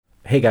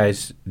Hey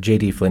guys,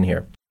 JD Flynn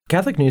here.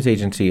 Catholic News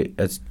Agency,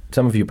 as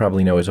some of you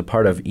probably know, is a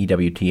part of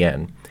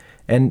EWTN.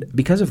 And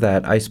because of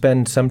that, I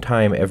spend some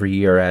time every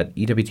year at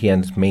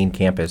EWTN's main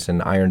campus in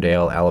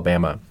Irondale,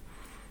 Alabama.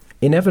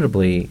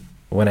 Inevitably,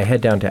 when I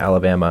head down to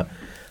Alabama,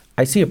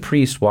 I see a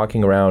priest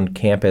walking around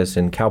campus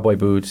in cowboy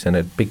boots and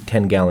a big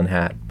 10-gallon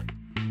hat.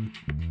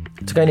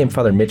 It's a guy named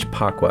Father Mitch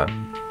Pacwa.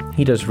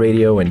 He does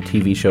radio and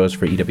TV shows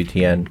for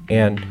EWTN,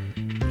 and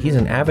he's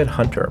an avid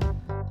hunter.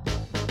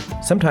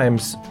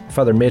 Sometimes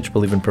Father Mitch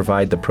will even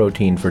provide the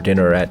protein for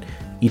dinner at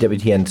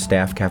EWTN's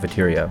staff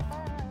cafeteria.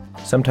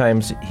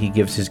 Sometimes he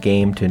gives his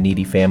game to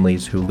needy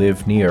families who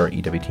live near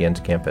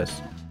EWTN's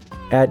campus.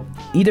 At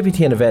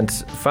EWTN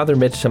events, Father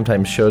Mitch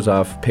sometimes shows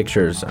off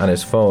pictures on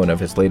his phone of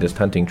his latest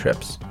hunting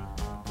trips.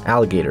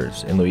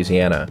 Alligators in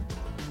Louisiana,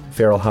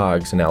 feral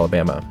hogs in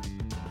Alabama.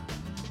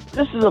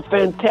 This is a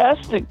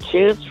fantastic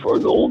chance for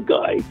an old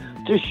guy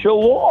to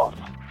show off.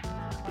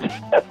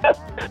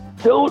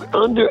 Don't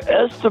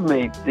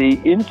underestimate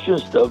the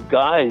interest of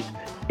guys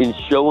in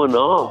showing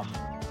off.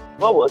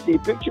 Well, want to see a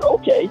picture?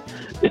 Okay.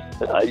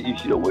 You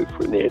should wait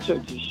for an answer.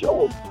 Just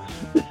show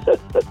them.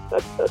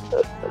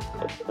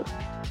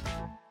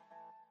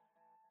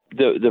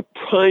 The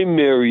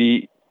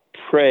primary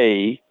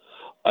prey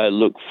I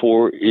look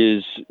for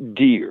is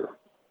deer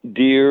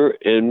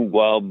and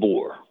wild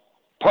boar.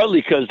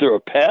 Partly because they're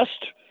a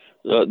pest.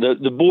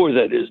 The boar,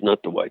 that is,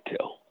 not the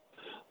whitetail.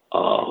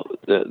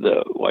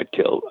 The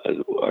whitetail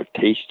are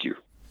tastier.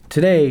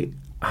 Today,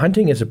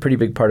 hunting is a pretty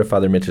big part of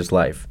Father Mitch's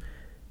life.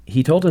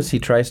 He told us he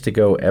tries to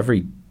go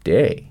every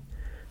day,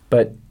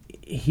 but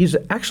he's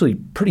actually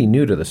pretty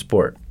new to the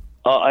sport.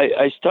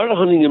 I started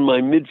hunting in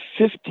my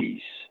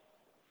mid-50s,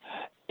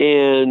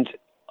 and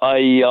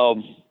I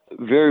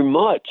very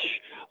much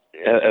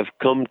have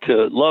come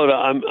to love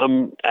it.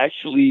 I'm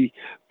actually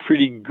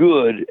pretty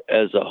good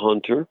as a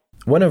hunter.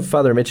 One of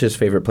Father Mitch's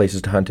favorite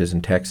places to hunt is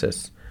in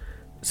Texas.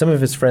 Some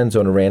of his friends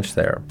own a ranch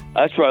there.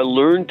 That's where I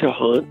learned to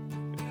hunt.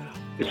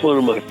 It's one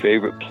of my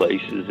favorite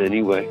places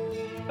anyway.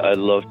 I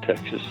love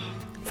Texas.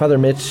 Father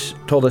Mitch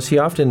told us he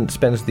often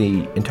spends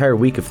the entire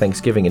week of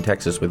Thanksgiving in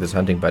Texas with his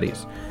hunting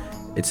buddies.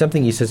 It's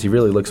something he says he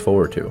really looks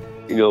forward to.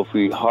 You know, if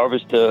we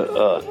harvest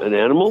an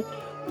animal,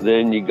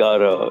 then you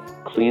gotta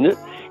clean it.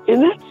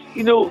 And that's,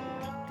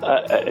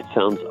 it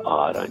sounds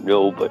odd, I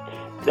know, but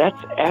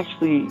that's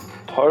actually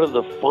part of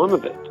the fun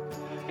of it.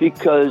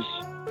 Because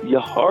you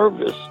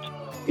harvest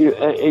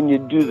and you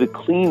do the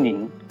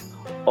cleaning,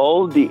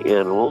 all of the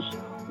animals,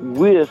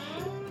 with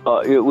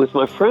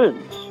my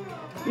friends.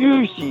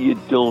 Usually you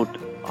don't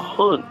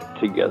hunt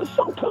together.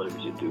 Sometimes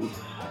you do.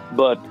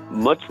 But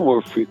much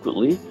more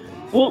frequently,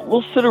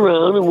 we'll sit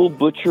around and we'll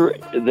butcher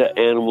the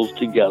animals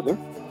together.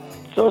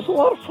 So it's a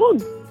lot of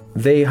fun.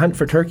 They hunt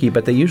for turkey,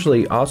 but they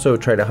usually also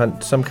try to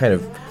hunt some kind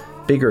of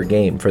bigger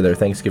game for their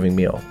Thanksgiving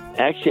meal.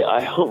 Actually,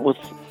 I hunt with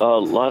a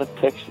lot of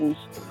Texans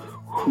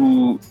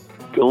who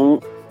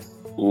don't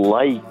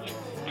like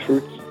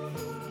turkey.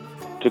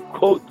 To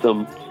quote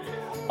them,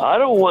 I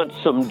don't want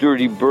some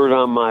dirty bird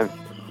on my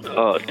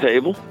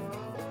table.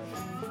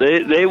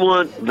 They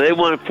want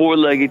a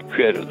four-legged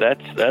critter.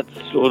 That's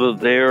sort of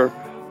their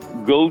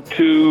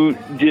go-to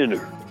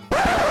dinner.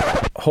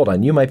 Hold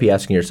on, you might be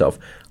asking yourself,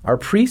 are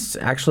priests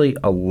actually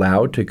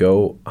allowed to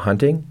go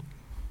hunting?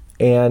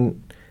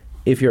 And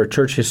if you're a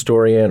church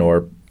historian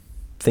or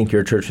think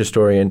you're a church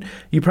historian,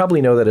 you probably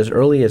know that as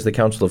early as the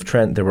Council of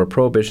Trent, there were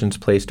prohibitions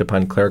placed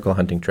upon clerical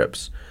hunting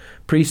trips.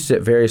 Priests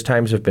at various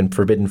times have been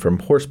forbidden from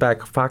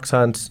horseback fox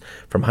hunts,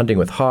 from hunting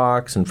with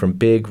hawks, and from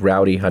big,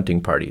 rowdy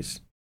hunting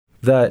parties.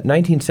 The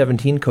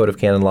 1917 Code of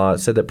Canon Law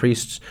said that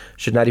priests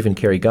should not even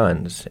carry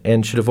guns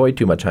and should avoid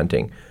too much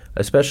hunting,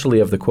 especially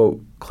of the,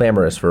 quote,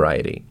 clamorous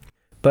variety.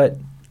 But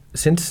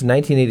since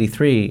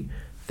 1983,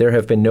 there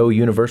have been no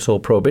universal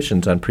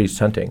prohibitions on priests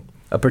hunting.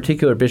 A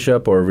particular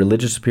bishop or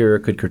religious superior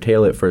could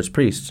curtail it for his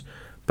priests,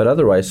 but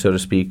otherwise, so to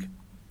speak,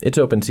 it's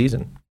open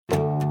season.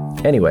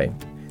 Anyway,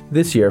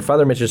 this year,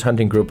 Father Mitch's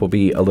hunting group will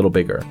be a little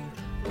bigger.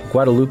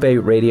 Guadalupe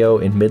Radio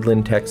in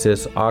Midland,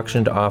 Texas,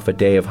 auctioned off a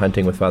day of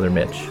hunting with Father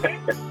Mitch.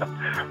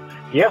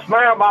 Yes,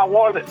 ma'am, I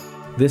want it.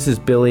 This is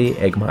Billy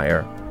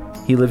Eggmeyer.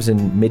 He lives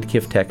in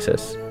Midkiff,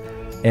 Texas,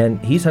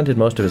 and he's hunted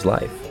most of his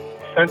life.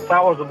 Since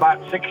I was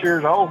about 6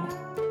 years old.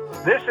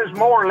 This is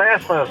more or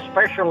less a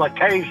special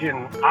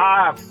occasion.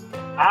 I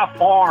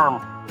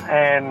farm,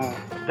 and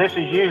this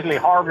is usually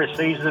harvest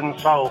season,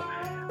 so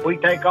we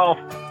take off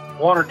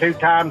 1 or 2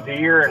 times a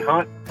year and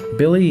hunt.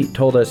 Billy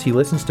told us he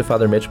listens to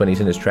Father Mitch when he's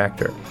in his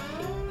tractor.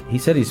 He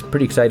said he's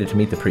pretty excited to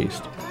meet the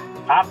priest.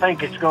 I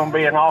think it's going to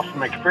be an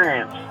awesome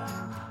experience.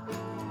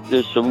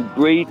 There's some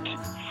great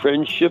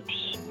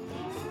friendships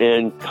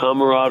and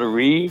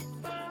camaraderie,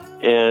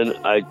 and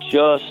I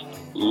just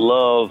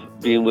love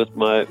being with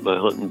my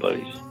hunting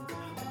buddies.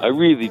 I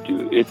really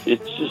do. It's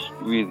just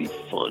really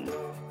fun.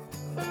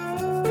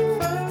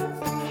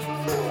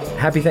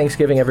 Happy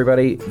Thanksgiving,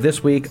 everybody.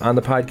 This week on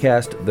the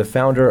podcast, the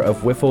founder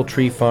of Whiffle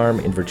Tree Farm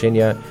in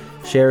Virginia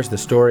shares the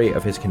story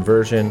of his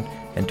conversion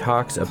and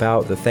talks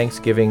about the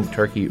Thanksgiving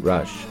turkey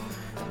rush.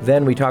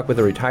 Then we talk with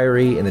a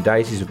retiree in the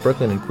Diocese of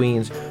Brooklyn and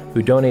Queens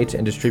who donates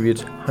and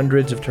distributes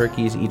hundreds of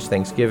turkeys each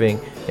Thanksgiving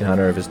in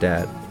honor of his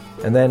dad.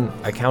 And then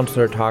a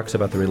counselor talks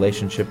about the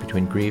relationship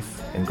between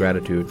grief and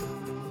gratitude.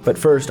 But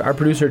first, our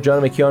producer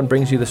Jonah McKeown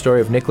brings you the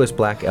story of Nicholas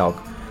Black Elk,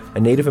 a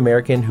Native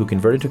American who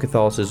converted to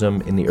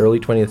Catholicism in the early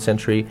 20th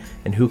century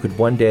and who could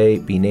one day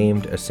be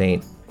named a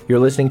saint. You're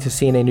listening to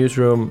CNA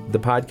Newsroom, the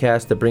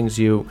podcast that brings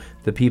you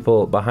the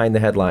people behind the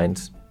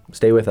headlines.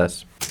 Stay with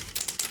us.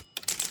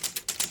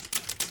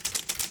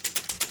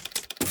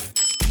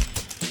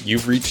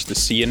 You've reached the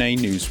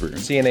CNA Newsroom.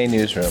 CNA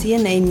Newsroom.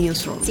 CNA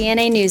Newsroom.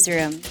 CNA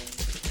Newsroom.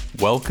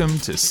 Welcome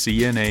to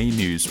CNA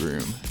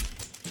Newsroom.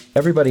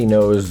 Everybody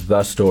knows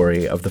the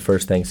story of the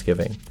first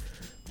Thanksgiving.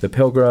 The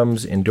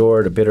Pilgrims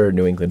endured a bitter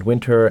New England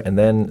winter and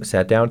then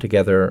sat down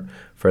together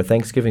for a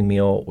Thanksgiving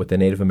meal with the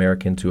Native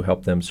Americans who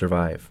helped them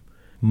survive.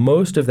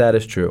 Most of that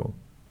is true,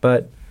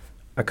 but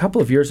a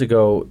couple of years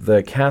ago,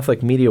 the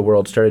Catholic media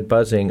world started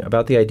buzzing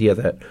about the idea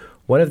that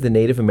one of the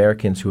Native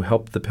Americans who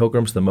helped the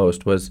Pilgrims the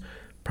most was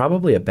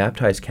probably a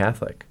baptized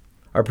Catholic.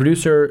 Our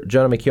producer,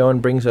 Jonah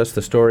McKeown, brings us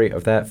the story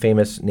of that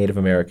famous Native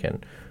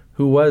American,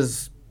 who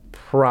was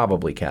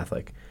probably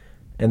Catholic,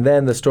 and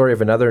then the story of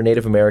another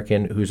Native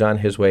American who's on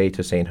his way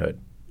to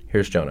sainthood.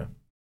 Here's Jonah.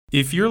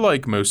 If you're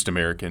like most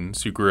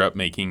Americans who grew up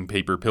making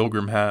paper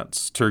pilgrim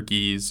hats,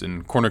 turkeys,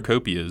 and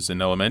cornucopias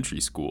in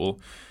elementary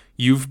school,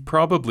 you've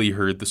probably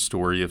heard the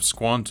story of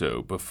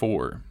Squanto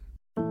before.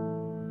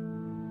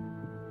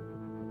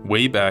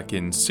 Way back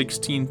in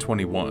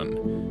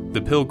 1621,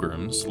 the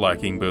Pilgrims,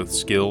 lacking both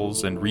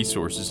skills and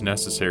resources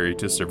necessary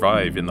to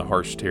survive in the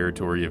harsh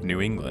territory of New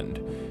England,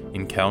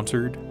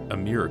 encountered a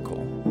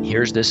miracle.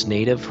 Here's this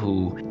native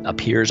who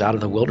appears out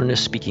of the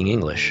wilderness speaking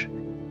English.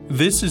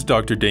 This is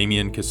Dr.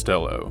 Damian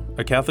Costello,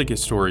 a Catholic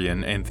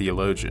historian and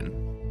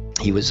theologian.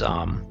 He was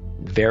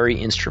very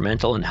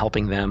instrumental in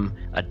helping them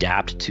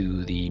adapt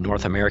to the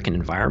North American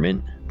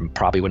environment.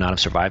 Probably would not have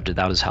survived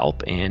without his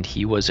help, and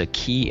he was a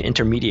key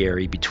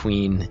intermediary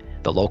between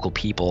the local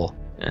people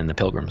and the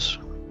Pilgrims.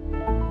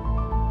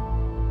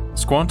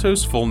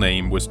 Squanto's full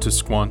name was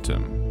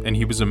Tisquantum, and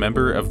he was a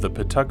member of the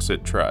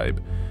Patuxet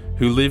tribe,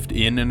 who lived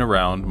in and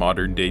around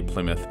modern-day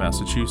Plymouth,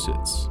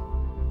 Massachusetts.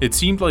 It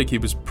seemed like he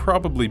was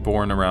probably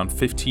born around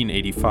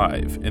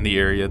 1585 in the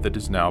area that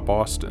is now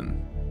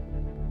Boston.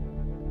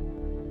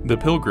 The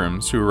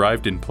Pilgrims, who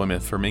arrived in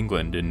Plymouth from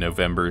England in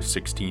November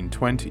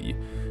 1620,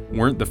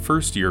 weren't the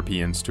first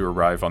Europeans to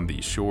arrive on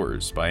these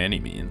shores by any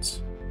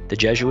means. The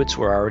Jesuits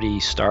were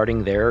already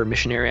starting their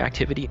missionary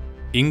activity.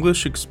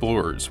 English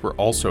explorers were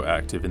also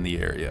active in the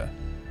area.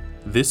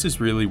 This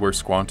is really where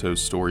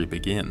Squanto's story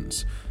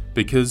begins,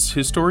 because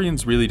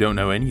historians really don't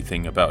know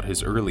anything about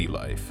his early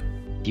life.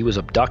 He was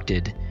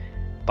abducted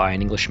by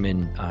an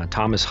Englishman,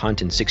 Thomas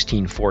Hunt, in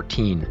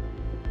 1614,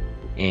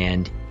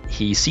 and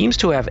he seems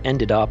to have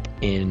ended up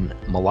in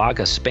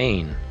Malaga,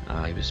 Spain.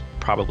 He was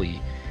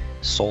probably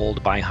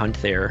sold by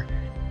Hunt there,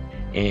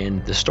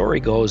 and the story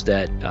goes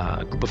that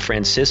a group of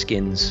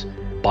Franciscans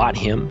bought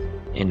him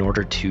in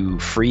order to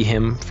free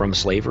him from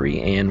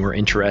slavery and were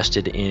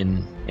interested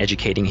in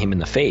educating him in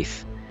the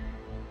faith.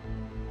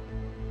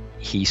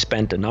 He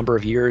spent a number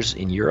of years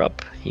in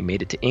Europe. He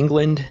made it to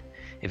England,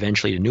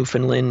 eventually to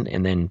Newfoundland,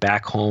 and then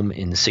back home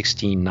in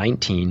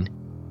 1619.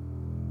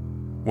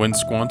 When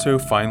Squanto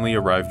finally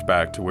arrived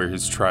back to where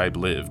his tribe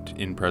lived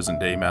in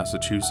present-day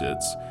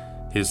Massachusetts,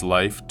 his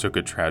life took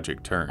a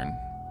tragic turn.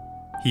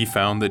 He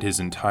found that his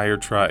entire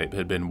tribe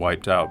had been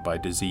wiped out by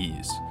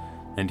disease,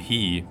 and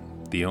he,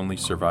 the only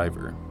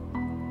survivor.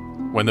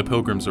 When the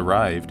Pilgrims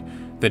arrived,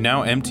 the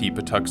now empty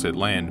Patuxet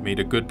land made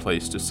a good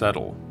place to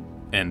settle,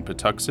 and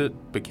Patuxet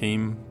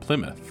became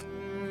Plymouth.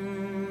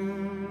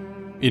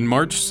 In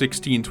March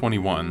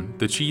 1621,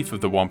 the chief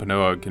of the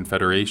Wampanoag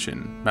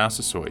Confederation,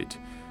 Massasoit,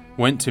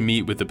 went to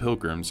meet with the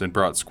Pilgrims and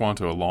brought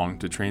Squanto along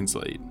to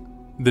translate.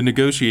 The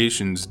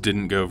negotiations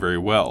didn't go very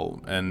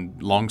well,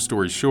 and long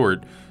story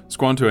short,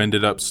 Squanto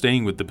ended up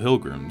staying with the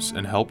Pilgrims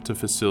and helped to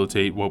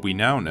facilitate what we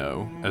now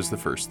know as the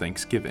first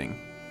Thanksgiving.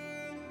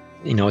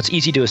 You know, it's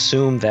easy to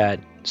assume that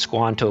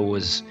Squanto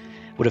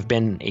would have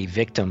been a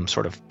victim,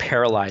 sort of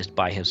paralyzed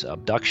by his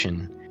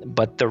abduction,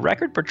 but the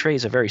record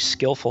portrays a very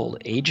skillful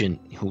agent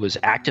who was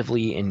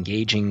actively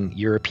engaging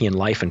European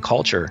life and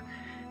culture,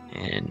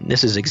 and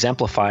this is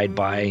exemplified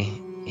by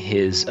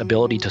his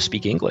ability to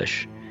speak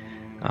English,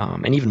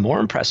 and even more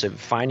impressive,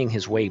 finding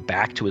his way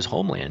back to his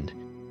homeland.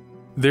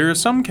 There are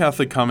some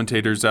Catholic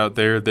commentators out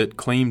there that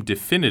claim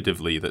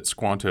definitively that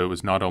Squanto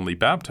was not only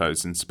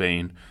baptized in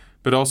Spain,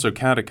 but also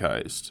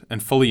catechized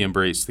and fully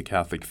embraced the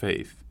Catholic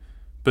faith.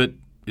 But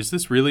is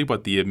this really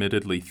what the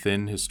admittedly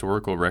thin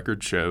historical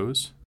record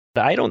shows?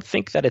 I don't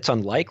think that it's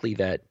unlikely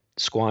that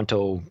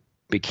Squanto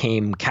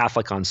became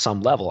Catholic on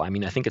some level. I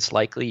mean, I think it's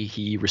likely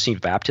he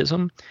received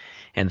baptism,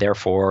 and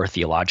therefore,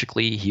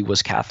 theologically, he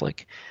was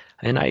Catholic.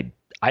 And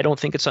I don't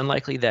think it's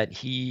unlikely that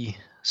he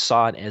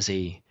saw it as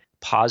a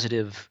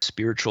positive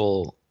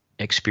spiritual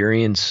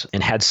experience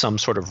and had some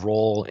sort of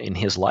role in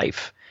his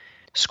life.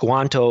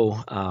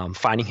 Squanto,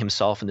 finding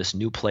himself in this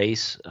new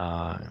place,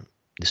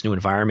 this new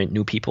environment,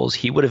 new peoples,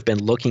 he would have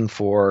been looking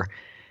for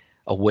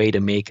a way to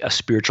make a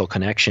spiritual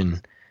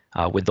connection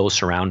with those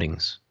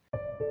surroundings.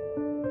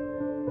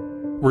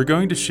 We're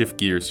going to shift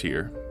gears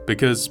here,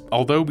 because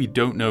although we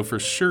don't know for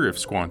sure if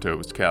Squanto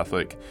was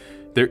Catholic,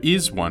 there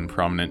is one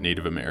prominent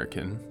Native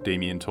American,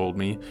 Damien told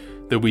me,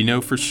 that we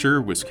know for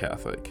sure was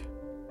Catholic.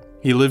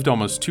 He lived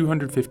almost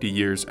 250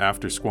 years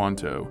after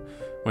Squanto,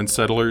 when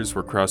settlers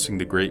were crossing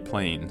the Great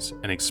Plains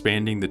and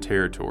expanding the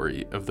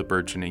territory of the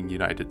burgeoning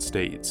United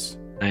States.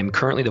 I'm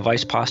currently the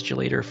vice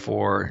postulator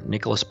for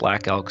Nicholas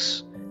Black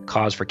Elk's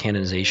cause for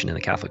canonization in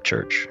the Catholic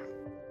Church.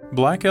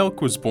 Black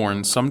Elk was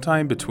born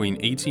sometime between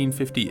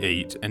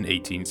 1858 and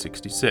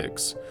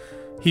 1866.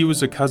 He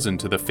was a cousin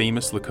to the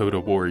famous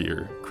Lakota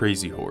warrior,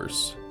 Crazy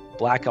Horse.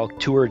 Black Elk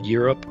toured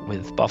Europe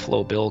with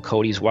Buffalo Bill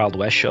Cody's Wild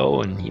West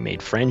show, and he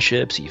made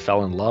friendships, he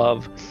fell in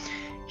love.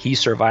 He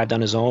survived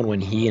on his own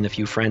when he and a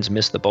few friends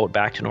missed the boat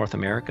back to North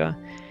America,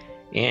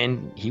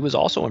 and he was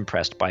also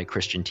impressed by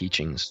Christian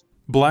teachings.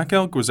 Black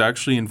Elk was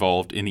actually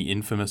involved in the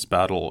infamous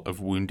Battle of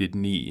Wounded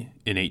Knee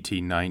in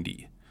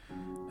 1890.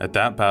 At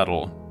that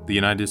battle, the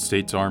United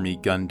States Army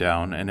gunned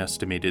down an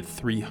estimated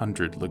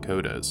 300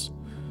 Lakotas.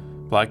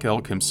 Black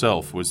Elk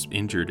himself was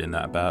injured in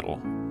that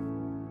battle.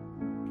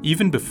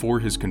 Even before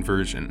his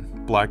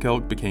conversion, Black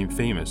Elk became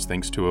famous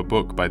thanks to a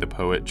book by the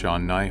poet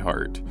John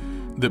Neihardt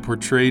that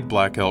portrayed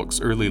Black Elk's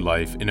early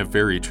life in a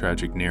very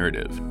tragic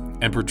narrative,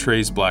 and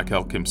portrays Black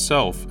Elk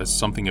himself as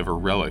something of a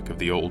relic of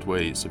the old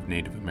ways of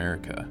Native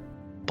America.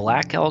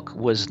 Black Elk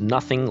was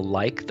nothing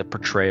like the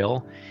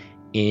portrayal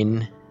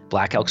in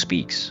Black Elk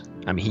Speaks.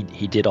 I mean,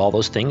 he did all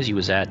those things. He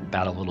was at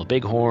Battle of Little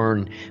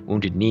Bighorn,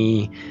 Wounded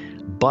Knee,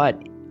 but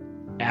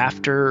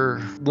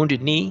after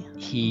Wounded Knee,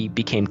 he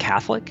became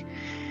Catholic,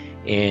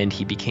 and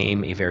he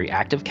became a very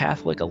active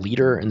Catholic, a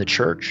leader in the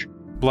church.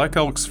 Black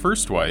Elk's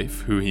first wife,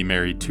 who he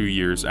married 2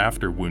 years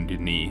after Wounded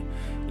Knee,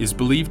 is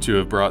believed to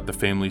have brought the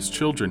family's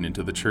children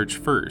into the church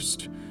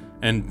first,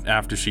 and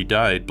after she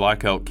died,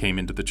 Black Elk came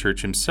into the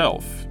church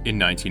himself in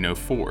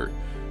 1904,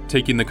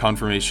 taking the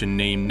confirmation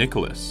name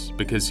Nicholas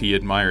because he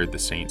admired the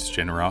saint's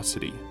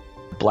generosity.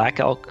 Black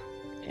Elk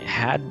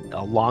had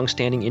a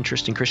long-standing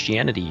interest in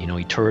Christianity. You know,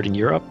 he toured in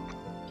Europe.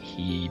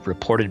 He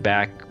reported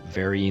back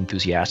very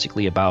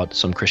enthusiastically about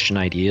some Christian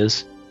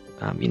ideas.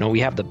 We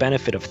have the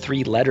benefit of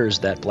 3 letters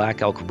that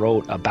Black Elk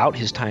wrote about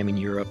his time in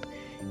Europe,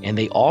 and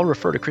they all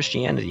refer to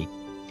Christianity.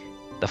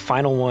 The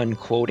final one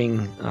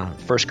quoting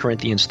 1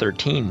 Corinthians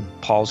 13,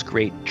 Paul's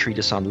great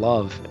treatise on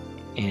love,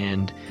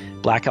 and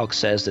Black Elk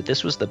says that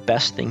this was the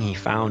best thing he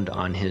found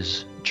on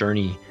his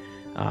journey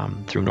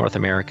through North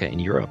America and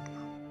Europe.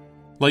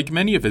 Like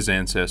many of his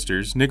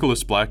ancestors,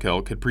 Nicholas Black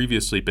Elk had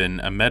previously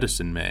been a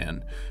medicine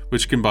man,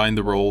 which combined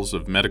the roles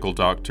of medical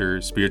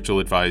doctor, spiritual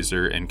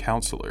advisor, and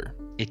counselor.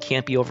 It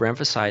can't be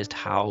overemphasized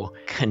how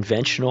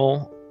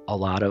conventional a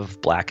lot of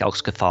Black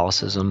Elk's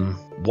Catholicism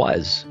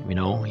was.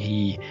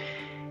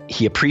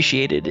 He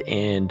appreciated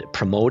and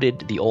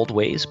promoted the old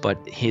ways, but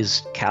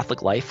his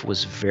Catholic life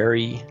was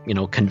very,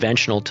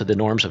 conventional to the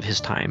norms of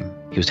his time.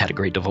 He had a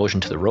great devotion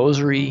to the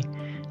Rosary,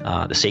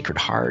 the Sacred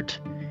Heart.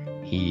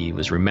 He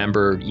was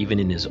remembered even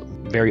in his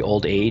very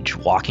old age,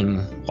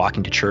 walking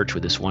to church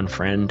with this one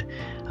friend,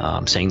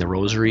 saying the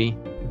Rosary.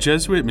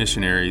 Jesuit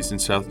missionaries in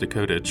South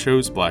Dakota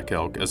chose Black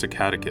Elk as a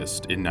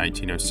catechist in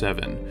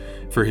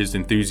 1907 for his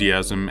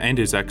enthusiasm and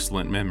his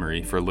excellent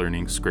memory for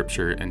learning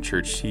scripture and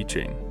church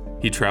teaching.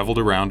 He traveled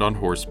around on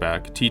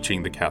horseback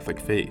teaching the Catholic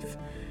faith.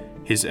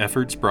 His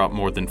efforts brought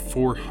more than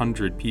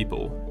 400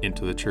 people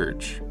into the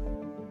church.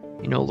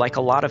 Like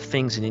a lot of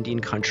things in Indian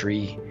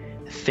country,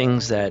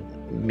 things that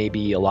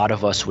maybe a lot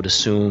of us would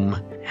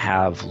assume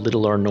have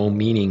little or no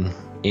meaning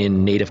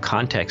in Native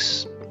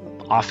contexts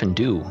often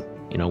do,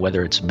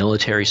 whether it's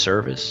military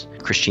service,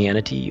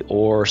 Christianity,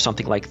 or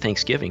something like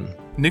Thanksgiving.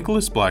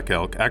 Nicholas Black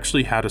Elk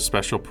actually had a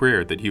special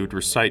prayer that he would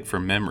recite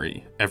from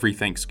memory every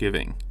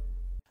Thanksgiving.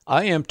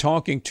 I am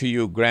talking to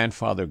you,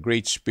 Grandfather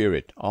Great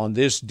Spirit, on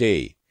this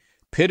day.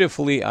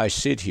 Pitifully I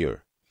sit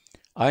here.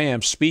 I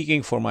am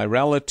speaking for my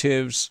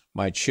relatives,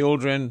 my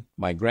children,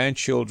 my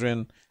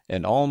grandchildren,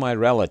 and all my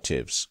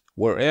relatives,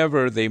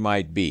 wherever they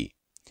might be.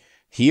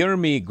 Hear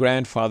me,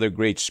 Grandfather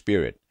Great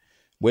Spirit.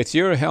 With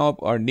your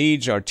help, our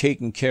needs are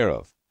taken care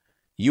of.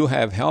 You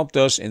have helped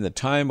us in the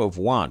time of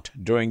want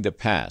during the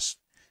past,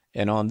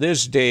 and on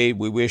this day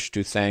we wish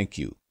to thank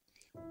you.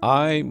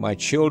 I, my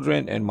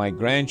children, and my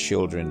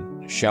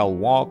grandchildren shall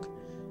walk,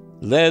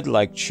 led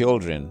like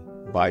children,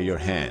 by your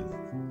hand.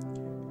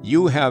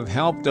 You have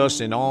helped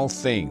us in all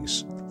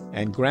things,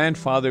 and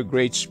Grandfather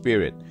Great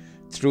Spirit,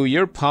 through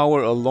your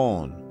power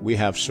alone we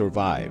have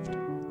survived.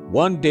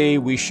 One day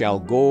we shall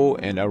go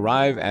and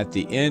arrive at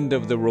the end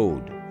of the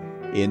road.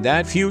 In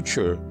that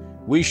future,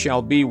 we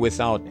shall be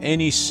without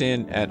any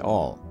sin at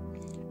all.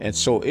 And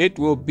so it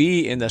will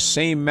be in the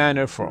same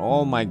manner for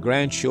all my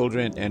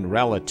grandchildren and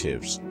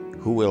relatives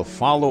who will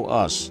follow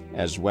us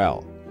as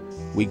well.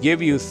 We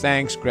give you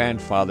thanks,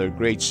 Grandfather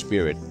Great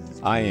Spirit.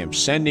 I am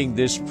sending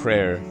this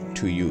prayer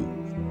to you.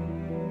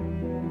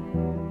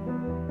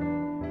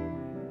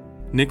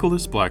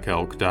 Nicholas Black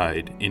Elk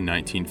died in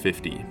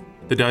 1950.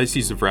 The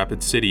Diocese of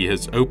Rapid City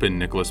has opened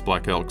Nicholas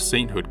Black Elk's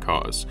sainthood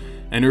cause,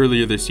 and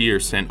earlier this year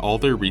sent all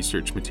their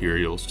research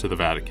materials to the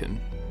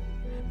Vatican.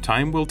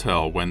 Time will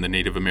tell when the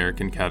Native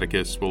American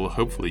catechist will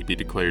hopefully be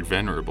declared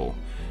venerable,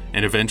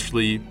 and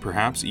eventually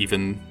perhaps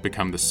even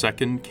become the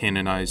second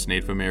canonized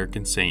Native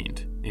American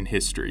saint in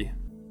history.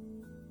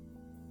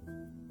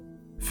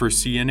 For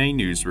CNA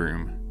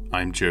Newsroom,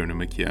 I'm Jonah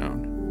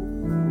McKeown.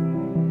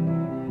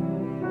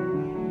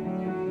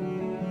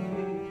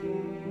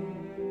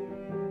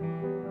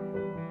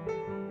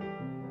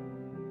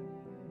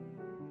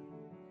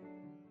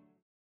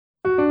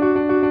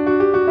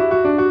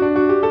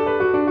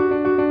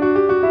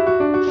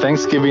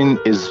 Thanksgiving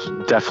is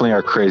definitely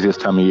our craziest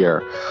time of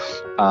year.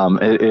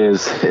 It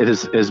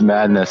is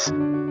madness.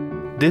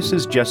 This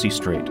is Jesse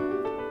Strait.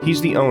 He's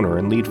the owner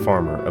and lead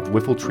farmer of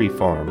Whiffletree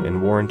Farm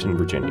in Warrenton,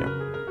 Virginia,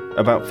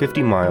 about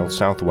 50 miles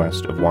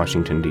southwest of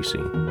Washington, D.C.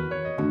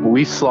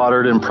 We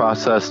slaughtered and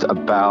processed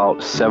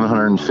about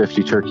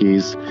 750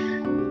 turkeys.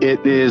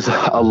 It is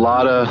a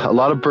lot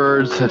of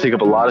birds that take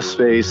up a lot of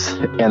space,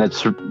 and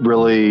it's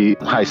really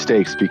high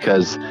stakes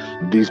because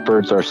these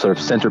birds are sort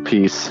of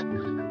centerpiece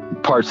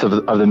parts of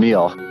the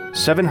meal.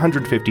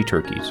 750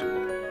 turkeys,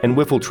 and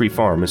Whiffletree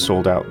Farm is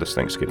sold out this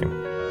Thanksgiving.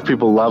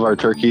 People love our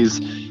turkeys,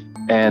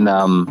 and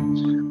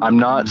I'm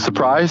not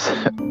surprised.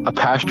 A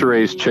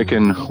pasture-raised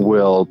chicken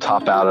will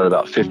top out at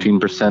about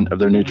 15% of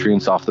their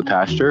nutrients off the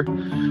pasture,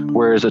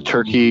 whereas a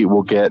turkey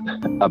will get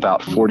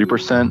about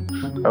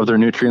 40% of their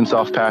nutrients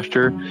off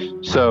pasture.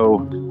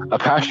 So a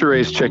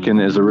pasture-raised chicken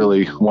is a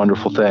really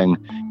wonderful thing,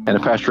 and a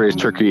pasture-raised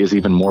turkey is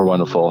even more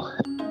wonderful.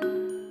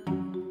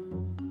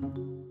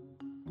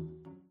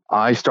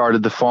 I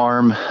started the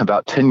farm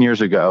about 10 years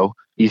ago,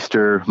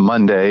 Easter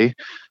Monday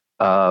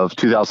of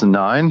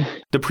 2009.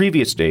 The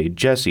previous day,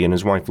 Jesse and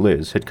his wife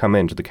Liz had come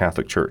into the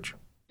Catholic Church.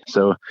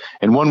 So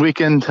in one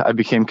weekend, I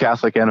became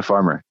Catholic and a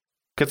farmer.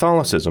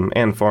 Catholicism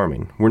and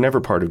farming were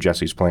never part of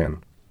Jesse's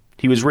plan.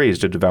 He was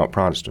raised a devout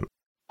Protestant.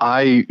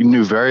 I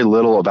knew very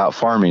little about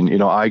farming. You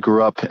know, I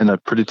grew up in a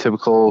pretty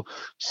typical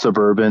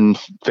suburban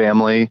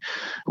family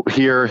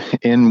here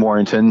in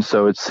Warrenton.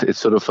 So it's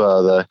sort of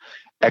the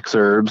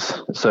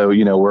exurbs. So,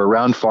 you know, we're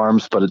around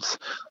farms, but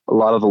a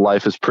lot of the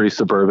life is pretty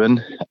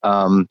suburban.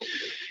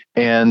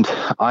 And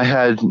I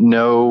had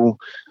no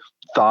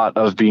thought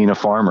of being a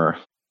farmer.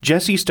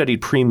 Jesse studied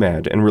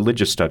pre-med and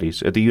religious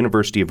studies at the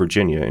University of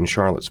Virginia in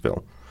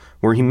Charlottesville,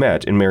 where he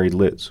met and married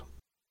Liz.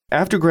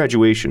 After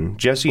graduation,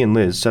 Jesse and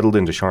Liz settled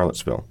into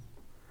Charlottesville.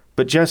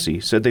 But Jesse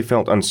said they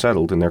felt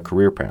unsettled in their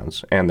career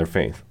paths and their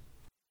faith.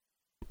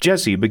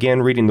 Jesse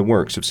began reading the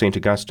works of St.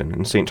 Augustine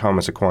and St.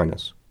 Thomas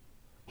Aquinas.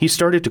 He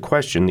started to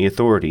question the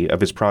authority of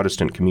his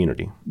Protestant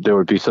community. There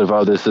would be sort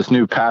of, there's this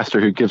new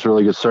pastor who gives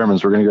really good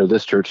sermons. We're going to go to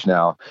this church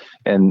now.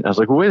 And I was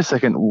like, well, wait a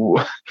second.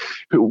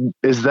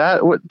 Is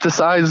that what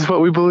decides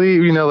what we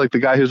believe? You know, like the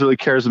guy who's really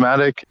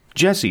charismatic.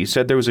 Jesse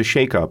said there was a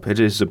shakeup at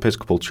his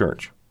Episcopal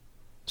church.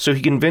 So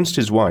he convinced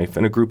his wife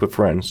and a group of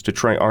friends to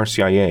try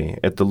RCIA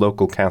at the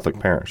local Catholic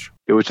parish.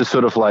 It was just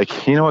sort of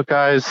like, you know what,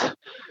 guys?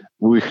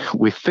 We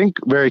think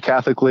very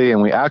Catholically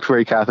and we act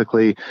very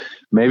Catholically.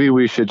 Maybe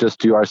we should just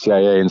do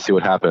RCIA and see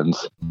what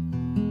happens.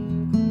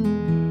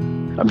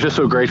 I'm just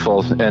so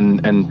grateful,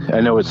 and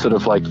I know it's sort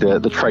of like the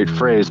trite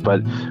phrase,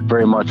 but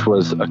very much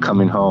was a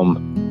coming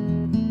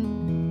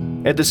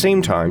home. At the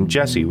same time,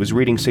 Jesse was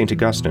reading St.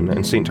 Augustine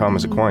and St.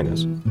 Thomas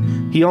Aquinas.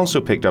 He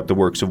also picked up the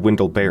works of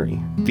Wendell Berry,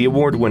 the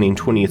award-winning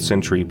 20th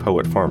century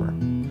poet-farmer.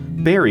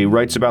 Berry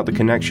writes about the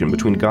connection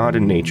between God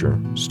and nature,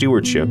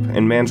 stewardship,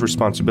 and man's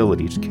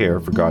responsibility to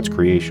care for God's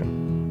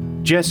creation.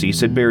 Jesse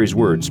said Berry's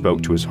words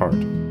spoke to his heart.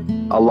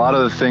 A lot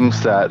of the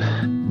things that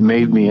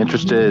made me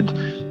interested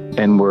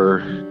and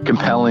were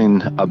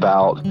compelling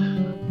about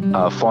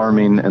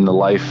farming and the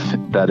life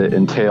that it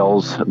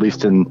entails, at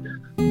least in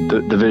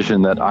the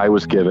vision that I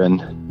was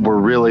given, were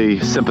really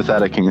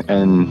sympathetic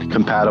and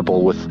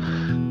compatible with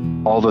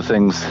all the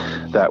things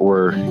that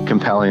were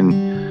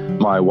compelling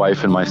my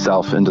wife and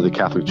myself into the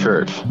Catholic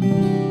Church.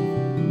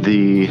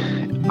 The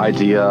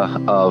idea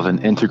of an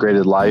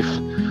integrated life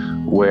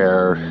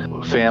where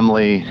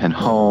family and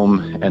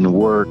home and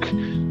work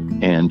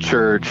and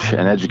church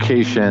and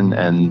education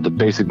and the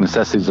basic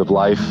necessities of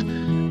life,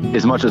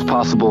 as much as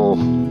possible,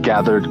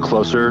 gathered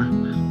closer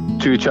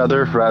to each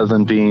other rather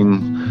than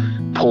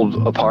being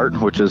pulled apart,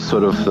 which is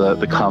sort of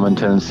the common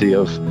tendency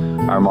of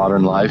our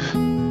modern life.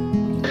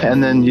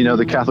 And then, you know,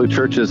 the Catholic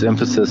Church's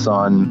emphasis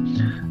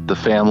on the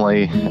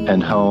family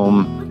and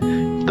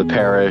home, the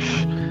parish,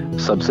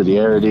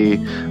 subsidiarity,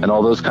 and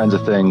all those kinds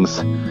of things,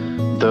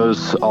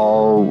 those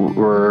all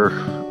were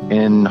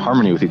in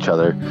harmony with each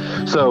other.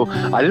 So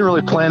I didn't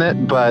really plan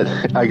it, but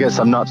I guess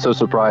I'm not so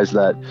surprised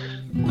that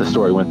the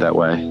story went that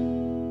way.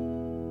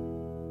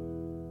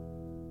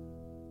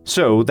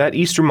 So, that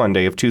Easter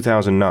Monday of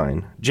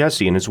 2009,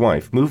 Jesse and his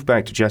wife moved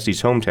back to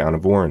Jesse's hometown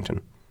of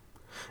Warrenton.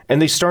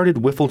 And they started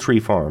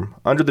Whiffletree Farm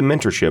under the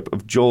mentorship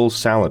of Joel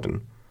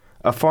Saladin,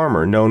 a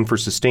farmer known for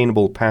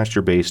sustainable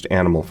pasture-based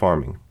animal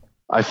farming.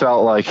 I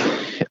felt like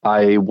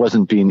I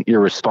wasn't being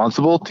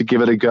irresponsible to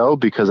give it a go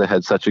because I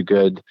had such a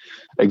good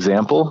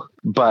example.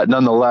 But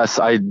nonetheless,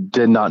 I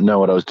did not know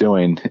what I was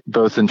doing,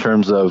 both in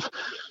terms of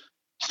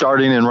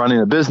starting and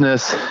running a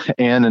business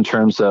and in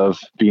terms of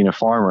being a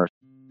farmer.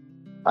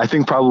 I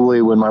think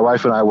probably when my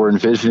wife and I were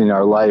envisioning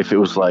our life, it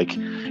was like,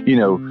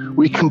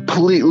 we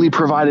completely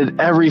provided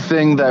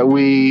everything that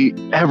we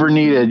ever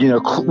needed.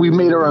 We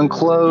made our own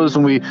clothes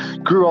and we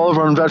grew all of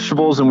our own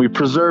vegetables and we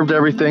preserved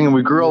everything and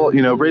we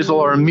raised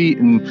all our meat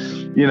and,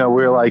 we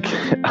were like,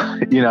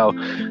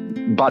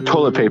 bought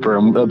toilet paper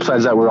and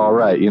besides that, we're all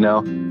right,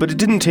 But it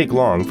didn't take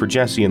long for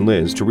Jesse and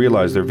Liz to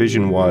realize their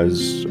vision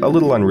was a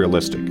little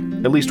unrealistic,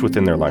 at least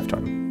within their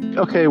lifetime.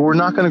 Okay, we're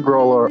not going to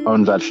grow our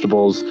own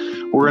vegetables.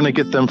 We're going to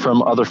get them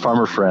from other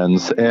farmer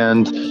friends,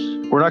 and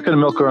we're not going to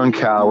milk our own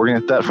cow. We're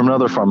going to get that from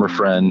another farmer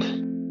friend.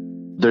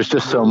 There's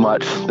just so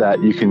much that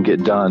you can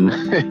get done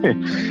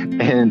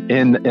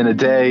in a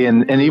day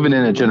and even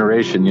in a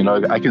generation.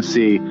 I can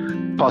see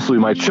possibly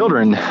my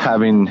children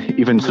having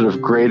even sort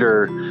of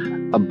greater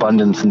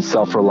abundance and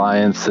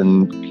self-reliance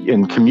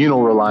and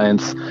communal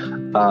reliance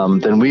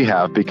than we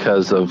have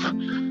because of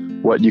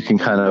what you can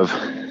kind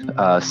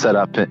of set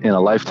up in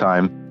a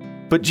lifetime.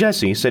 But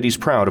Jesse said he's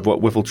proud of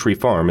what Whiffletree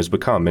Farm has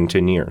become in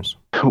 10 years.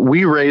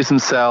 We raise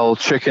and sell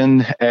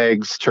chicken,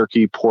 eggs,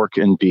 turkey, pork,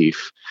 and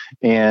beef.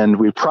 And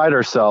we pride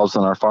ourselves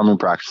on our farming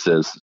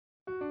practices.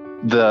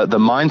 The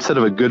mindset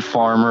of a good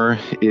farmer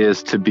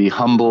is to be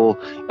humble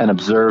and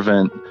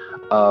observant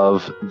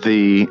of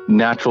the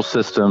natural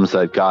systems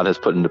that God has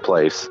put into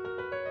place.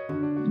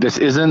 This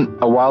isn't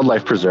a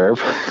wildlife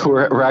preserve.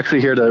 We're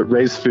actually here to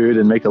raise food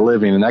and make a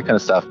living and that kind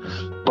of stuff.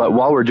 But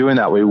while we're doing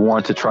that, we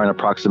want to try and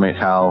approximate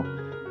how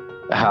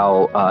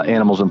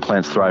animals and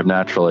plants thrive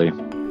naturally.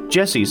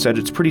 Jesse said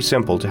it's pretty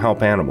simple to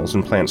help animals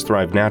and plants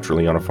thrive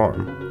naturally on a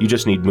farm. You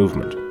just need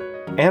movement.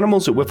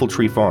 Animals at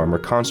Whiffletree Farm are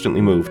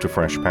constantly moved to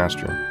fresh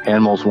pasture.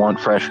 Animals want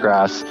fresh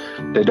grass.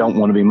 They don't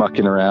want to be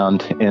mucking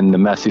around in the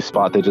messy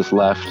spot they just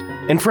left.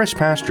 And fresh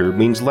pasture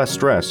means less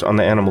stress on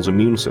the animals'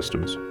 immune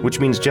systems,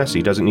 which means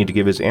Jesse doesn't need to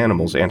give his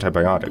animals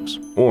antibiotics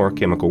or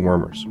chemical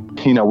wormers.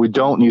 We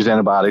don't use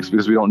antibiotics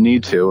because we don't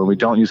need to, and we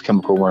don't use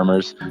chemical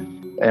wormers.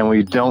 And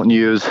we don't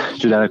use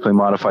genetically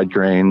modified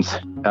grains,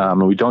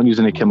 and we don't use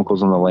any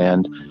chemicals on the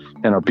land,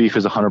 and our beef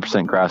is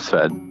 100%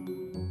 grass-fed.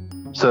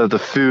 So the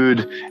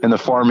food and the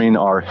farming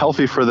are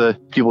healthy for the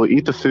people who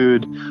eat the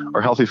food,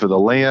 are healthy for the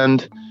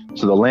land,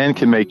 so the land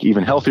can make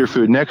even healthier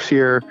food next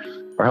year,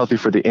 are healthy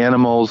for the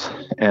animals,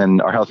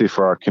 and are healthy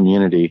for our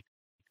community.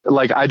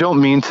 Like, I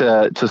don't mean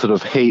to sort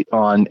of hate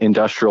on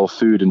industrial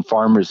food and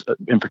farmers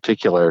in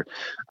particular.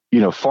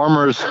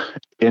 Farmers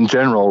in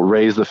general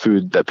raise the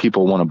food that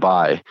people want to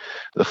buy.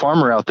 The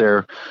farmer out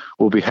there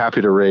will be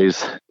happy to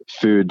raise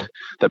food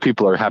that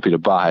people are happy to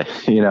buy,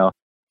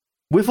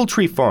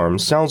 Whiffletree Farm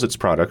sells its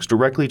products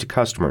directly to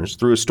customers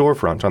through a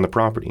storefront on the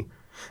property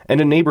and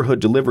a neighborhood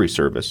delivery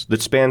service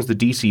that spans the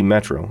D.C.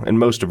 metro and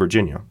most of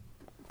Virginia.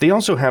 They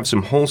also have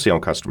some wholesale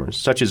customers,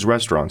 such as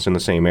restaurants in the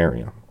same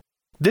area.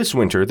 This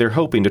winter, they're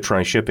hoping to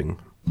try shipping.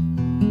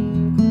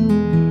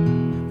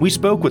 We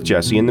spoke with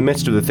Jesse in the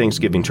midst of the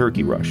Thanksgiving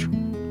turkey rush.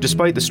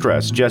 Despite the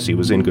stress, Jesse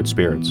was in good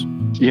spirits.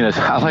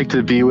 I like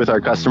to be with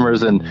our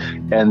customers and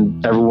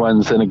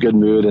everyone's in a good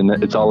mood, and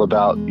it's all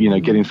about,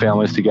 getting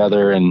families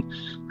together and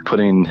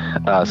putting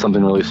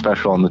something really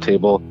special on the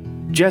table.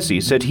 Jesse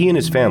said he and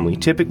his family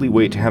typically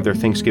wait to have their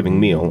Thanksgiving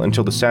meal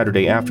until the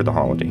Saturday after the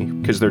holiday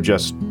because they're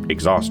just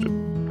exhausted.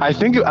 I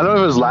don't know if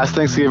it was last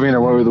Thanksgiving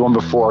or the one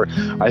before.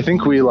 I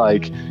think we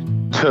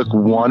took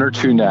one or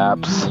two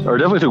naps, or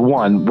definitely took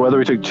one, whether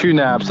we took two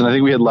naps, and I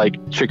think we had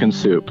chicken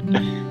soup.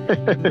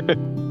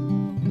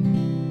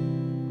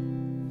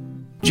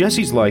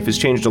 Jesse's life has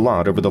changed a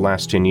lot over the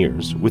last 10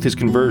 years with his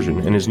conversion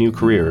and his new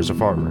career as a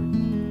farmer.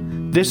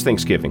 This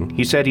Thanksgiving,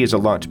 he said he has a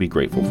lot to be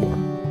grateful for.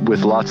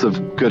 With lots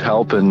of good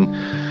help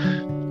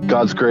and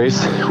God's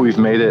grace, we've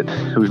made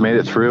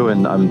it through,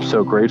 and I'm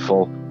so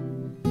grateful.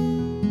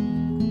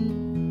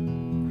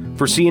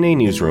 For CNA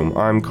Newsroom,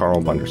 I'm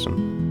Carl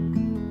Bunderson.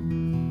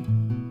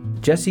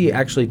 Jesse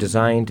actually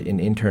designed an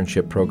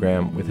internship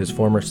program with his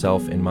former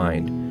self in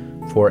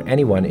mind for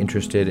anyone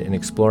interested in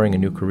exploring a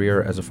new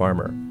career as a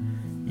farmer.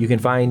 You can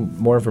find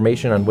more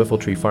information on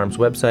Whiffletree Farm's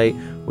website,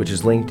 which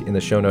is linked in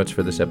the show notes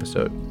for this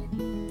episode.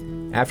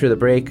 After the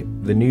break,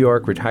 the New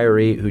York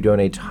retiree who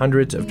donates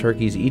hundreds of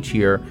turkeys each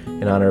year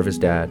in honor of his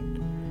dad,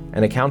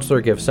 and a counselor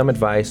gives some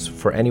advice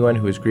for anyone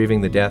who is grieving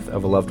the death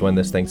of a loved one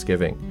this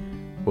Thanksgiving.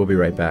 We'll be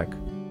right back.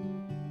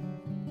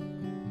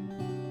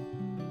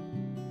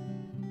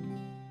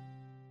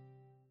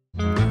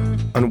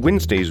 On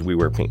Wednesdays, we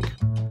wear pink.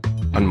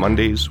 On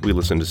Mondays, we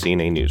listen to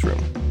CNA Newsroom.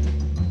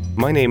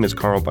 My name is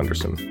Carl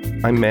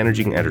Bunderson. I'm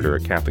managing editor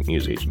at Catholic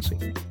News Agency.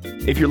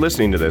 If you're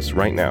listening to this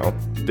right now,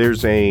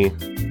 there's a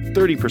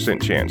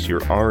 30% chance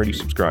you're already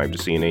subscribed to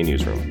CNA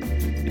Newsroom.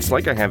 It's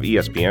like I have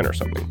ESPN or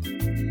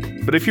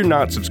something. But if you're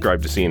not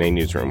subscribed to CNA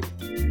Newsroom,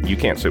 you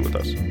can't sit with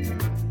us.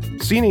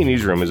 CNA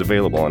Newsroom is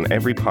available on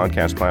every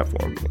podcast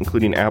platform,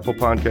 including Apple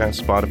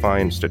Podcasts,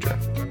 Spotify, and Stitcher.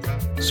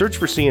 Search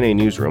for CNA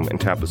Newsroom and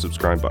tap the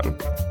subscribe button.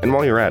 And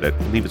while you're at it,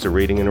 leave us a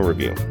rating and a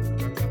review.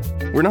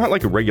 We're not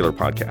like a regular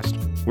podcast.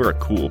 We're a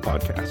cool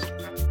podcast.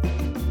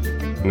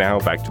 Now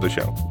back to the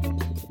show.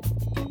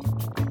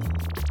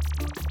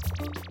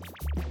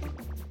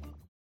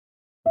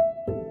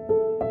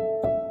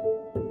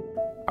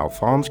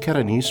 Alphonse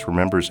Catanese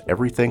remembers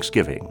every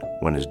Thanksgiving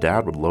when his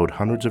dad would load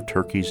hundreds of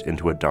turkeys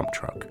into a dump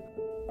truck.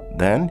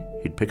 Then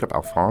he'd pick up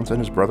Alphonse and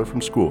his brother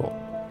from school,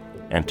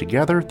 and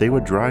together they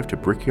would drive to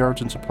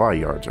brickyards and supply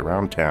yards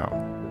around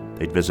town.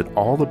 They'd visit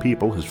all the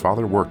people his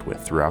father worked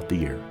with throughout the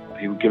year.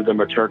 He would give them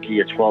a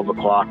turkey at 12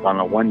 o'clock on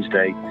a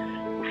Wednesday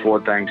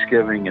before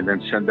Thanksgiving and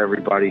then send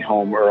everybody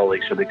home early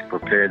so they could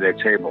prepare their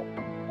table.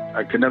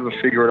 I could never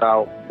figure it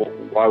out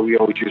why we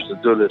always used to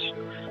do this.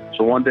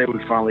 So one day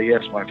we finally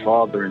asked my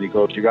father, and he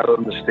goes, "You got to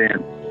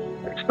understand,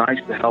 it's nice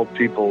to help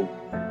people,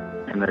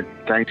 and that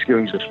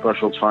Thanksgiving's a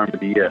special time of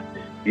the year.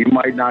 You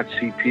might not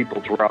see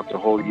people throughout the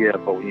whole year,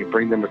 but when you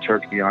bring them a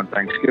turkey on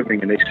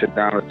Thanksgiving and they sit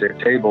down at their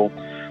table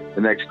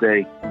the next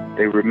day,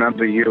 they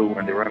remember you,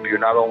 and they remember you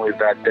not only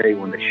that day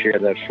when they share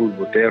that food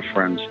with their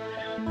friends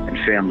and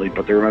family,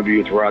 but they remember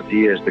you throughout the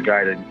year as the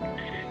guy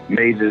that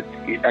made it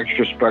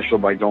extra special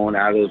by going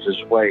out of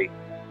his way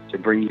to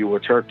bring you a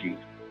turkey."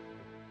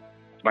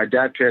 My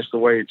dad passed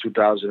away in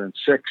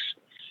 2006,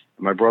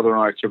 and my brother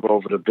and I took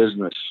over the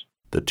business.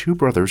 The two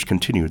brothers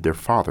continued their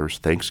father's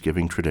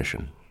Thanksgiving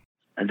tradition.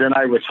 And then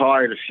I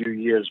retired a few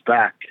years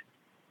back,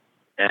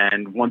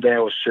 and one day I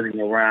was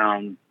sitting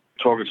around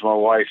talking to my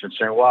wife and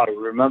saying, "Wow,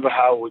 remember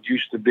how it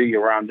used to be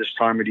around this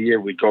time of the year?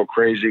 We'd go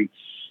crazy,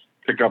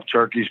 pick up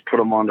turkeys, put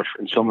them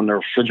in some in the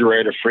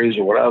refrigerator,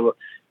 freezer, whatever,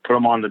 put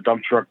them on the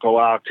dump truck,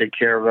 go out, take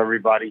care of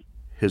everybody."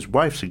 His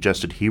wife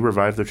suggested he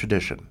revive the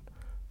tradition,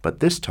 but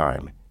this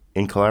time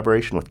in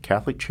collaboration with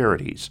Catholic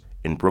Charities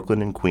in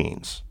Brooklyn and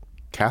Queens.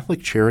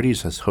 Catholic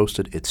Charities has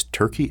hosted its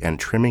turkey and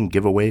trimming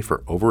giveaway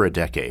for over a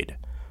decade.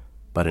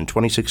 But in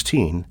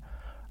 2016,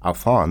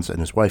 Alphonse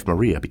and his wife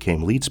Maria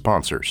became lead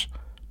sponsors,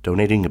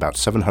 donating about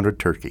 700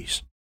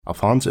 turkeys.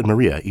 Alphonse and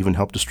Maria even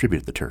helped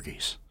distribute the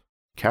turkeys.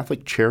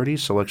 Catholic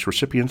Charities selects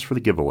recipients for the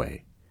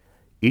giveaway.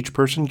 Each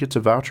person gets a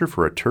voucher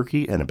for a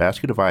turkey and a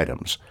basket of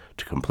items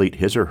to complete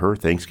his or her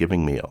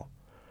Thanksgiving meal.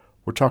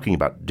 We're talking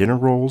about dinner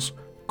rolls,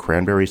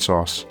 cranberry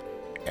sauce,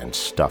 and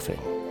stuffing.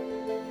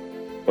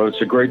 But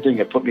it's a great thing.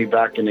 It put me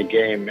back in the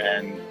game,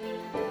 and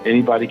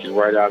anybody can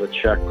write out a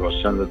check or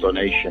send a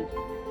donation.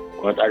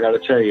 But I got to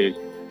tell you,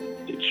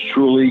 it's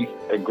truly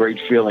a great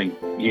feeling.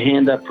 You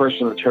hand that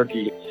person a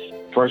turkey,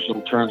 the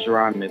person turns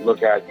around and they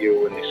look at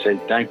you and they say,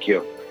 "Thank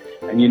you."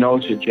 And you know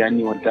it's a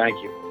genuine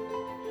thank you.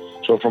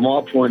 So from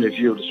our point of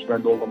view, to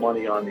spend all the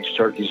money on these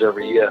turkeys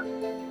every year,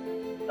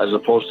 as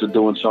opposed to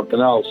doing something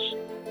else,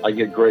 I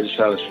get greater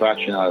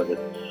satisfaction out of it.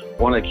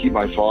 One, I keep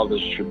my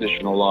father's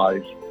tradition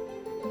alive,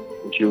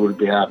 which you would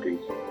be happy.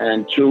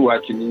 And two, I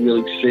can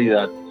really see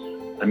that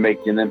I'm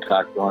making an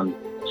impact on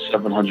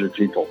 700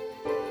 people.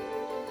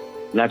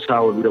 And that's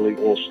how it really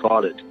all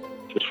started.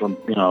 Just from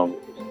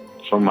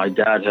my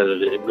dad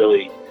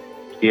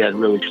he had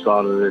really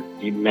started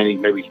it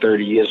maybe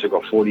 30 years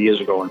ago, 40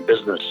 years ago in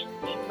business,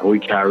 and we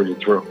carried it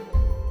through.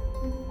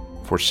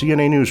 For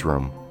CNA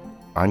Newsroom,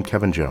 I'm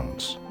Kevin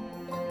Jones.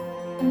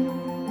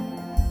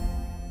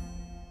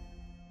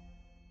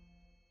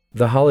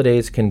 The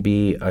holidays can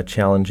be a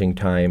challenging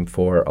time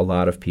for a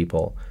lot of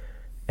people,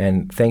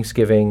 and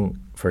Thanksgiving,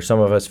 for some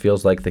of us,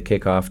 feels like the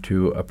kickoff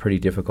to a pretty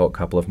difficult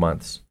couple of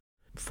months.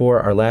 For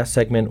our last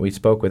segment, we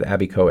spoke with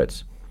Abby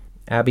Kowitz.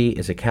 Abby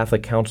is a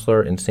Catholic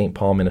counselor in St.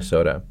 Paul,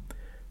 Minnesota.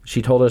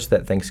 She told us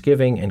that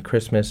Thanksgiving and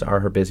Christmas are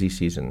her busy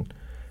season.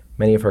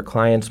 Many of her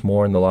clients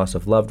mourn the loss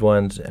of loved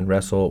ones and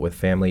wrestle with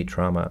family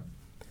trauma.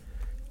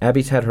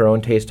 Abby's had her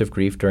own taste of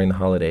grief during the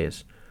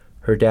holidays.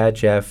 Her dad,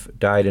 Jeff,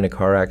 died in a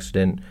car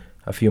accident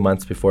a few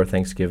months before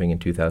Thanksgiving in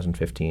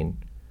 2015.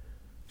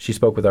 She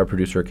spoke with our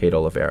producer, Kate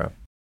Oliveira.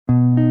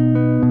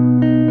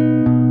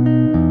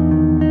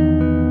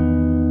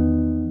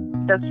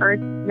 The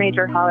first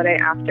major holiday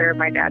after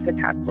my dad had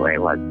passed away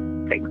was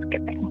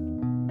Thanksgiving.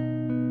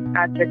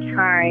 At the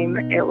time,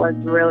 it was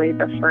really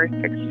the first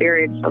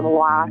experience of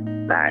loss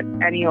that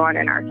anyone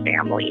in our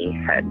family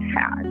had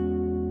had.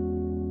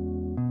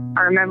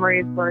 Our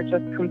memories were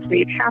just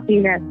complete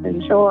happiness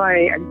and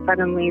joy, and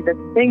suddenly this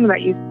thing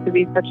that used to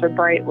be such a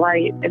bright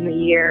light in the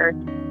year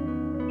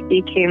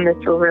became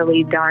this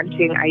really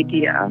daunting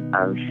idea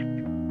of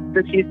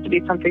this used to be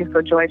something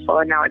so joyful,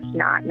 and now it's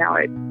not. Now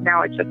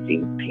it just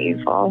seems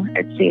painful.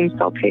 It seems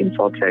so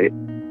painful to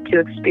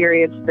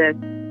experience this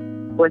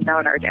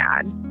without our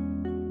dad.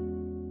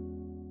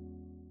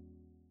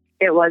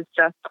 It was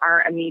just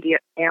our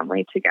immediate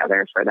family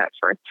together for that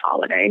first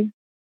holiday.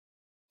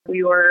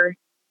 We were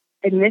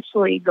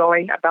initially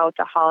going about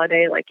the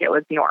holiday like it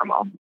was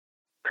normal,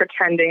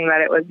 pretending that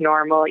it was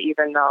normal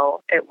even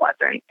though it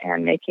wasn't,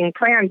 and making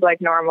plans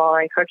like normal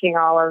and cooking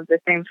all of the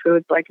same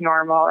foods like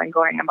normal and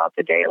going about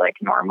the day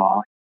like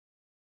normal.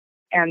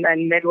 And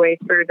then midway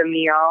through the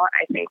meal,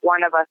 I think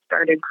one of us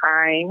started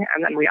crying,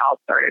 and then we all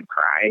started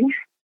crying.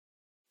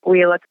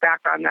 we look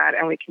back on that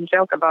and we can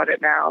joke about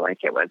it now like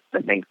it was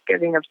the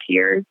Thanksgiving of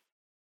tears.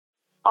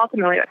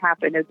 Ultimately, what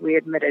happened is we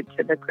admitted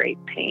to the great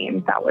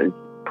pain that was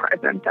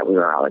present, that we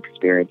were all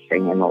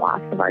experiencing in the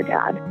loss of our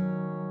dad.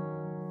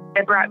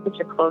 It brought such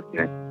a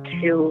closeness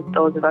to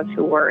those of us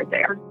who were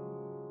there.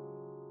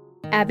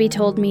 Abby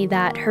told me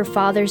that her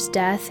father's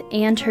death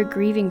and her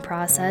grieving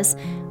process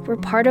were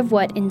part of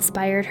what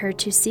inspired her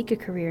to seek a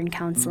career in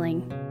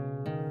counseling.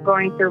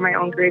 Going through my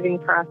own grieving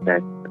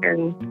process,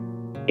 and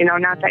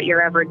not that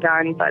you're ever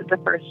done, but the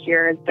first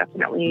year is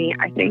definitely,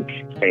 I think,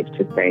 safe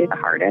to say, the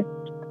hardest.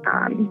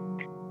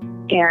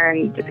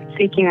 And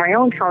seeking my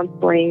own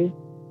counseling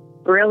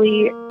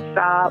really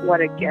saw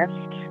what a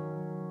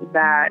gift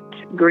that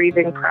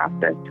grieving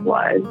process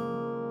was.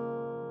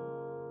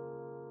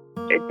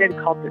 It did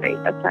cultivate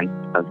a sense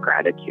of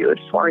gratitude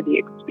for the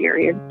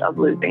experience of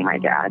losing my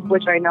dad,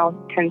 which I know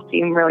can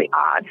seem really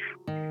odd.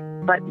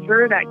 But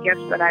through that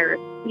gift that I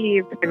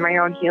received in my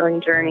own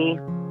healing journey,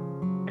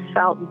 I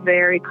felt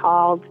very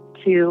called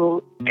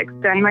to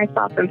extend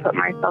myself and put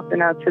myself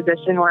in a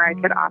position where I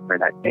could offer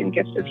that same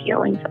gift of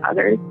healing to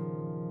others.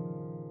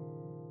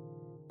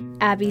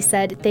 Abby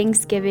said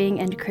Thanksgiving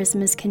and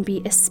Christmas can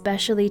be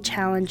especially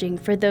challenging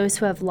for those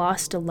who have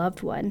lost a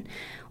loved one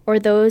or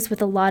those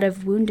with a lot of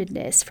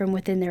woundedness from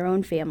within their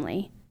own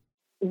family.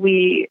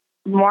 We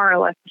more or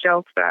less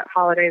joke that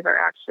holidays are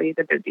actually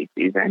the busy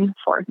season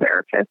for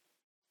therapists.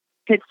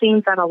 It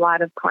seems that a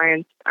lot of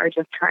clients are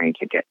just trying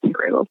to get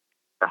through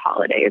the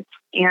holidays.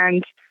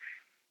 And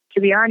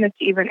to be honest,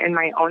 even in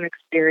my own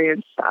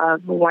experience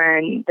of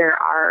when there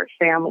are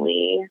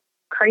family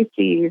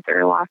crises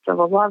or loss of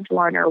a loved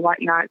one or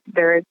whatnot,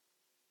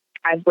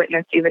 I've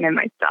witnessed even in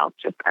myself,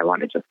 I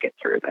want to just get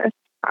through this.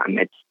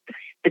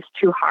 It's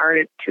too hard,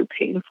 it's too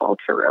painful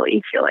to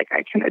really feel like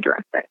I can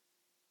address it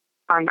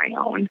on my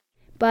own.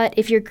 But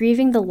if you're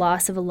grieving the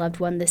loss of a loved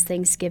one this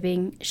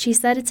Thanksgiving, she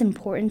said it's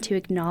important to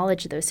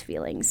acknowledge those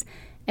feelings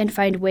and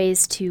find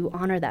ways to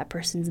honor that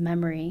person's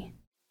memory.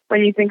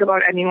 When you think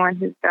about anyone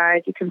who's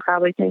died, you can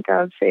probably think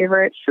of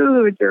favorite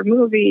foods or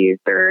movies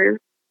or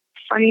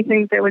funny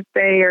things they would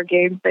say or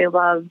games they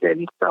loved,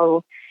 and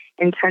so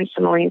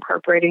intentionally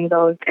incorporating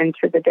those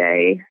into the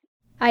day.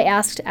 I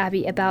asked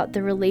Abby about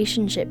the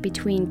relationship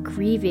between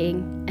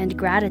grieving and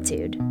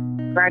gratitude.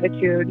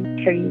 Gratitude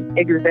can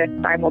exist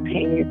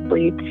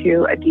simultaneously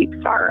to a deep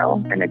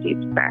sorrow and a deep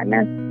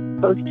sadness.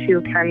 Those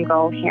two can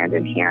go hand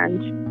in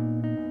hand.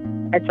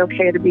 It's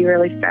okay to be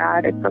really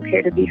sad. It's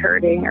okay to be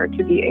hurting or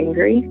to be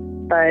angry.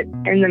 But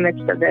in the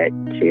midst of it,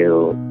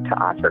 to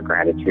offer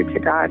gratitude to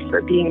God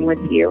for being with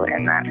you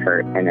in that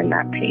hurt and in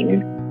that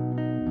pain.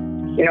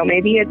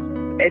 Maybe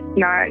it's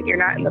not, you're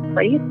not in the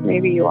place,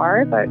 maybe you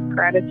are, but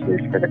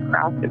gratitude for the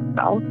cross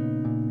itself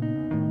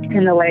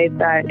in the way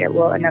that it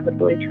will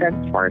inevitably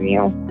transform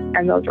you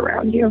and those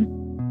around you.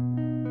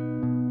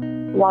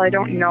 While I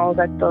don't know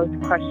that those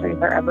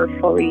questions are ever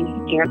fully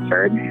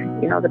answered,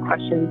 the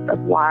questions of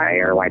why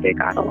or why did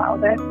God allow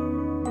this,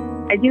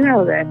 I do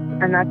know this,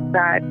 and that's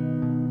that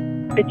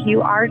if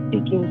you are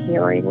seeking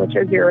healing, which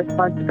is your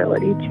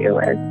responsibility too,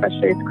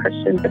 especially as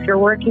Christians, if you're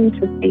working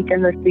to seek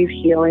and receive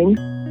healing,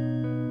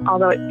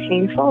 although it's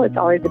painful, it's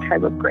always a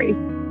time of grace.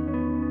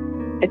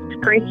 It's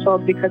graceful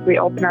because we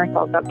open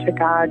ourselves up to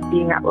God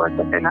being at work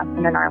within us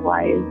and in our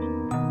lives.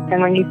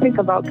 And when you think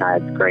about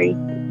God's grace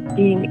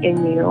being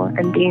in you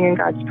and being in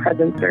God's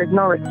presence, there's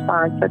no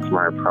response that's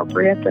more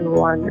appropriate than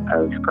one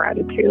of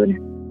gratitude.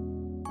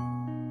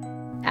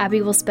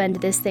 Abby will spend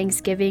this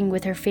Thanksgiving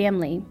with her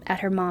family at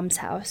her mom's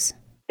house.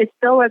 It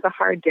still was a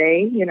hard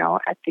day,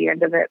 at the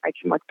end of it, I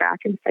can look back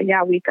and say,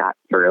 yeah, we got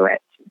through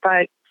it.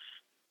 But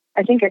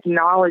I think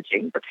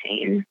acknowledging the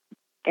pain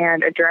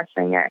and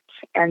addressing it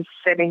and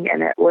sitting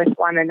in it with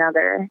one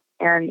another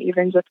and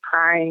even just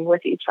crying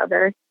with each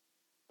other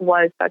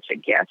was such a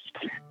gift.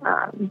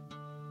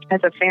 As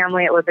a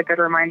family, it was a good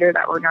reminder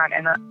that we're not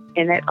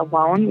in it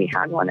alone. We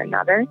had one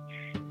another,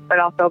 but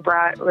also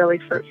brought really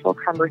fruitful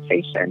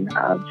conversation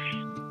of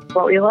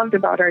what we loved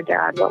about our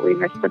dad, what we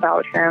missed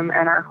about him,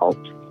 and our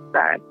hopes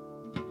that,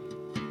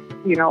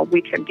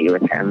 we can be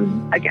with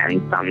him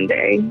again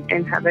someday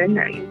in heaven,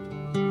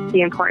 and the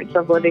importance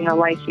of living a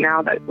life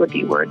now that would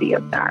be worthy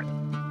of that.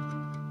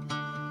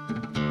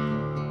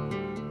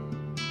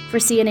 For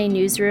CNA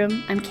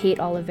Newsroom, I'm Kate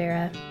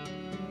Oliveira.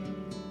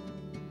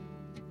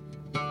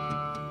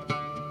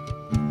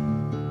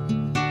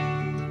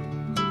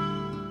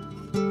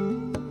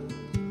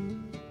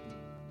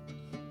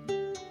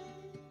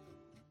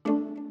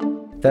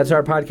 That's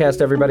our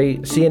podcast, everybody.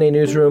 CNA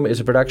Newsroom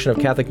is a production of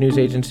Catholic News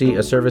Agency,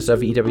 a service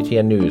of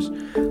EWTN News.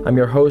 I'm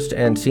your host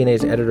and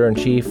CNA's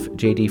editor-in-chief,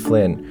 J.D.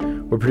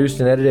 Flynn. We're produced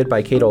and edited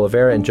by Kate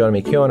Oliveira and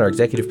Jonah McKeown. Our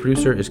executive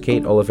producer is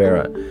Kate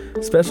Oliveira.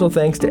 Special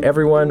thanks to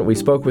everyone we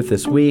spoke with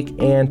this week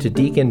and to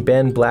Deacon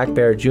Ben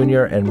Blackbear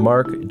Jr. and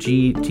Mark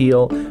G.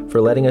 Teal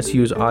for letting us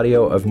use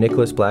audio of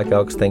Nicholas Black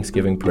Elk's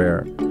Thanksgiving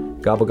prayer.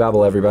 Gobble,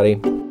 gobble,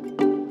 everybody.